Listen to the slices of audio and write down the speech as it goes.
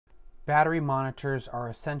Battery monitors are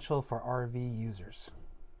essential for RV users.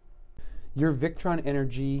 Your Victron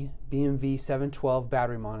Energy BMV-712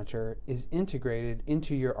 battery monitor is integrated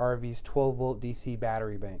into your RV's 12-volt DC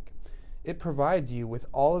battery bank. It provides you with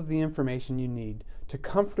all of the information you need to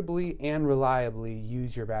comfortably and reliably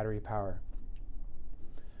use your battery power.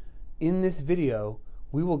 In this video,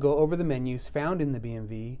 we will go over the menus found in the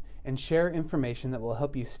BMV and share information that will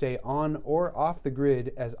help you stay on or off the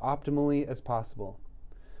grid as optimally as possible.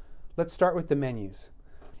 Let's start with the menus.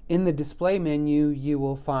 In the display menu, you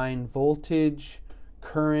will find voltage,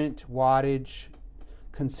 current, wattage,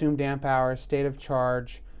 consumed amp hours, state of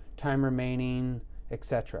charge, time remaining,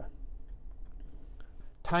 etc.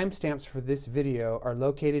 Timestamps for this video are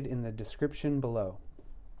located in the description below.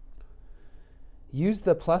 Use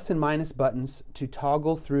the plus and minus buttons to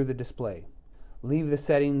toggle through the display. Leave the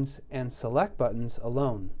settings and select buttons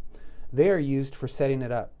alone. They are used for setting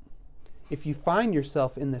it up. If you find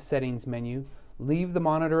yourself in the settings menu, leave the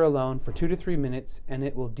monitor alone for 2 to 3 minutes and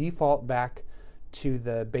it will default back to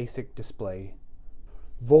the basic display.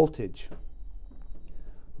 Voltage.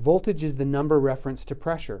 Voltage is the number reference to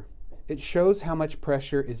pressure. It shows how much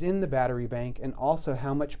pressure is in the battery bank and also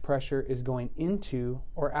how much pressure is going into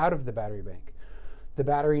or out of the battery bank. The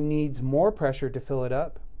battery needs more pressure to fill it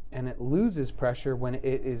up, and it loses pressure when it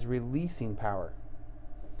is releasing power.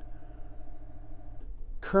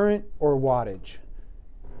 Current or wattage.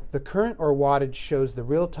 The current or wattage shows the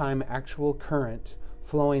real-time actual current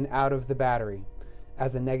flowing out of the battery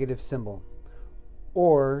as a negative symbol,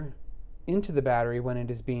 or into the battery when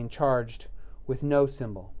it is being charged with no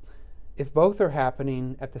symbol. If both are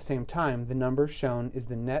happening at the same time, the number shown is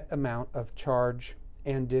the net amount of charge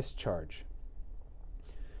and discharge.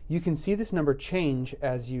 You can see this number change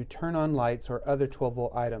as you turn on lights or other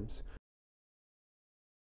 12-volt items.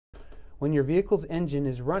 When your vehicle's engine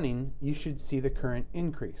is running, you should see the current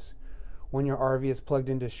increase. When your RV is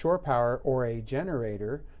plugged into shore power or a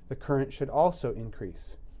generator, the current should also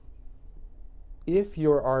increase. If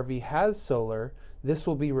your RV has solar, this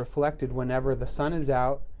will be reflected whenever the sun is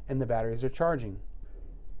out and the batteries are charging.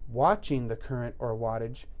 Watching the current or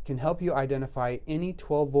wattage can help you identify any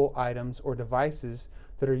 12-volt items or devices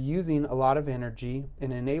that are using a lot of energy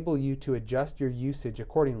and enable you to adjust your usage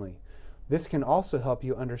accordingly. This can also help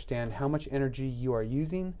you understand how much energy you are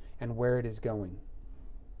using and where it is going.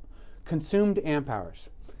 Consumed amp hours.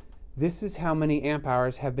 This is how many amp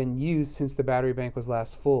hours have been used since the battery bank was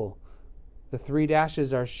last full. The 3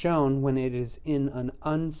 dashes are shown when it is in an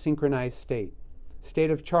unsynchronized state.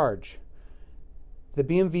 State of charge. The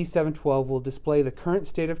BMV-712 will display the current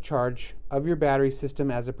state of charge of your battery system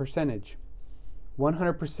as a percentage.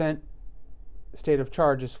 100% state of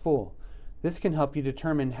charge is full. This can help you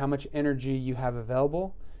determine how much energy you have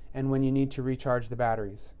available and when you need to recharge the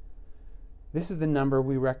batteries. This is the number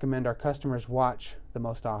we recommend our customers watch the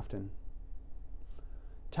most often.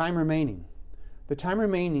 Time remaining. The time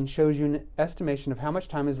remaining shows you an estimation of how much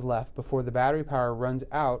time is left before the battery power runs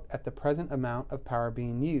out at the present amount of power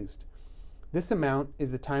being used. This amount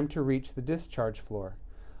is the time to reach the discharge floor.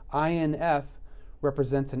 INF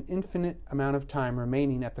represents an infinite amount of time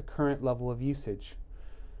remaining at the current level of usage.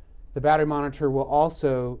 The battery monitor will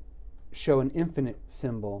also show an infinite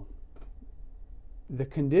symbol. The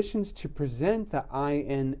conditions to present the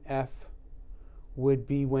INF would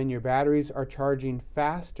be when your batteries are charging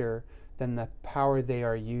faster than the power they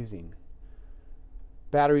are using.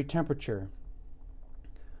 Battery temperature.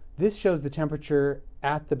 This shows the temperature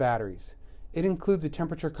at the batteries. It includes a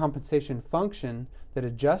temperature compensation function that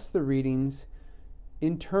adjusts the readings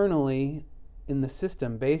internally in the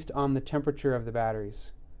system based on the temperature of the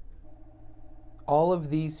batteries. All of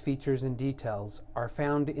these features and details are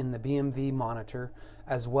found in the BMV monitor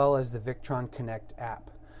as well as the Victron Connect app.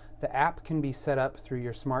 The app can be set up through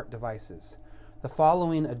your smart devices. The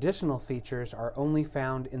following additional features are only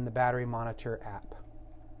found in the battery monitor app.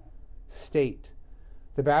 State.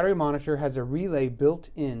 The battery monitor has a relay built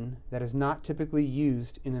in that is not typically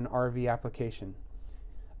used in an RV application.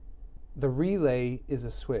 The relay is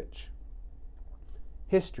a switch.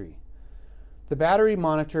 History. The battery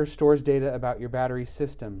monitor stores data about your battery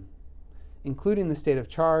system, including the state of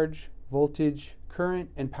charge, voltage, current,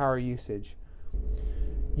 and power usage.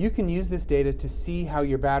 You can use this data to see how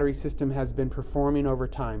your battery system has been performing over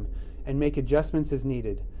time and make adjustments as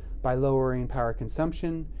needed by lowering power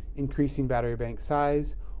consumption, increasing battery bank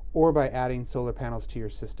size, or by adding solar panels to your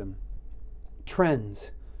system.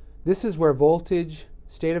 Trends. This is where voltage,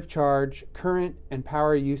 state of charge, current, and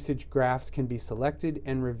power usage graphs can be selected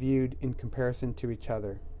and reviewed in comparison to each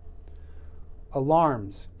other.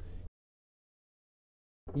 Alarms.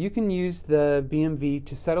 You can use the BMV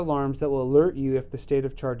to set alarms that will alert you if the state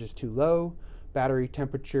of charge is too low, battery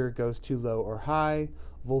temperature goes too low or high,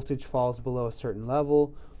 voltage falls below a certain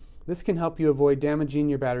level. This can help you avoid damaging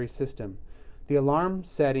your battery system. The alarm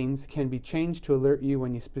settings can be changed to alert you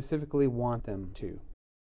when you specifically want them to.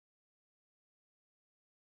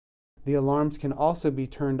 The alarms can also be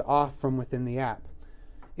turned off from within the app.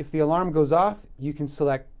 If the alarm goes off, you can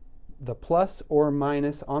select the plus or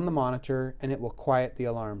minus on the monitor and it will quiet the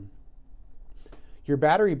alarm. Your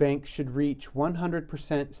battery bank should reach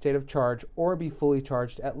 100% state of charge or be fully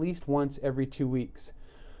charged at least once every 2 weeks.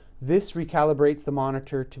 This recalibrates the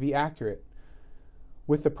monitor to be accurate.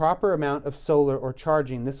 With the proper amount of solar or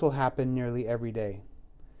charging, this will happen nearly every day.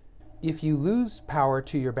 If you lose power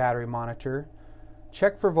to your battery monitor,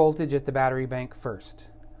 check for voltage at the battery bank first.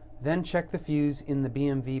 Then check the fuse in the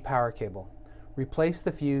BMV power cable. Replace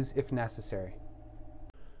the fuse if necessary.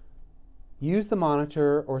 Use the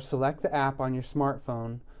monitor or select the app on your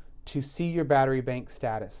smartphone to see your battery bank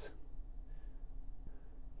status.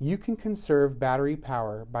 You can conserve battery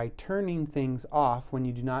power by turning things off when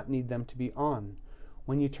you do not need them to be on.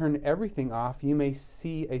 When you turn everything off, you may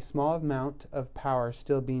see a small amount of power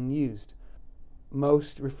still being used.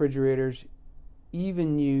 Most refrigerators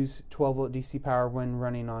even use 12-volt DC power when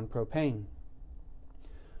running on propane.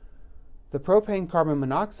 The propane carbon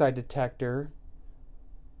monoxide detector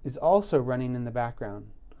is also running in the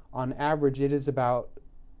background. On average, it is about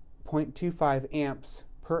 0.25 amps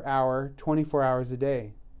per hour, 24 hours a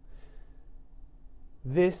day.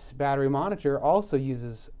 This battery monitor also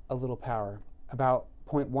uses a little power, about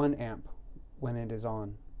 0.1 amp when it is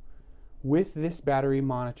on. With this battery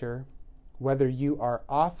monitor, whether you are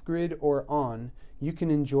off-grid or on, you can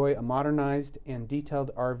enjoy a modernized and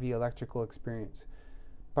detailed RV electrical experience.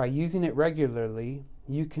 By using it regularly,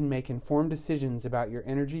 you can make informed decisions about your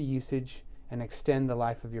energy usage and extend the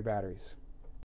life of your batteries.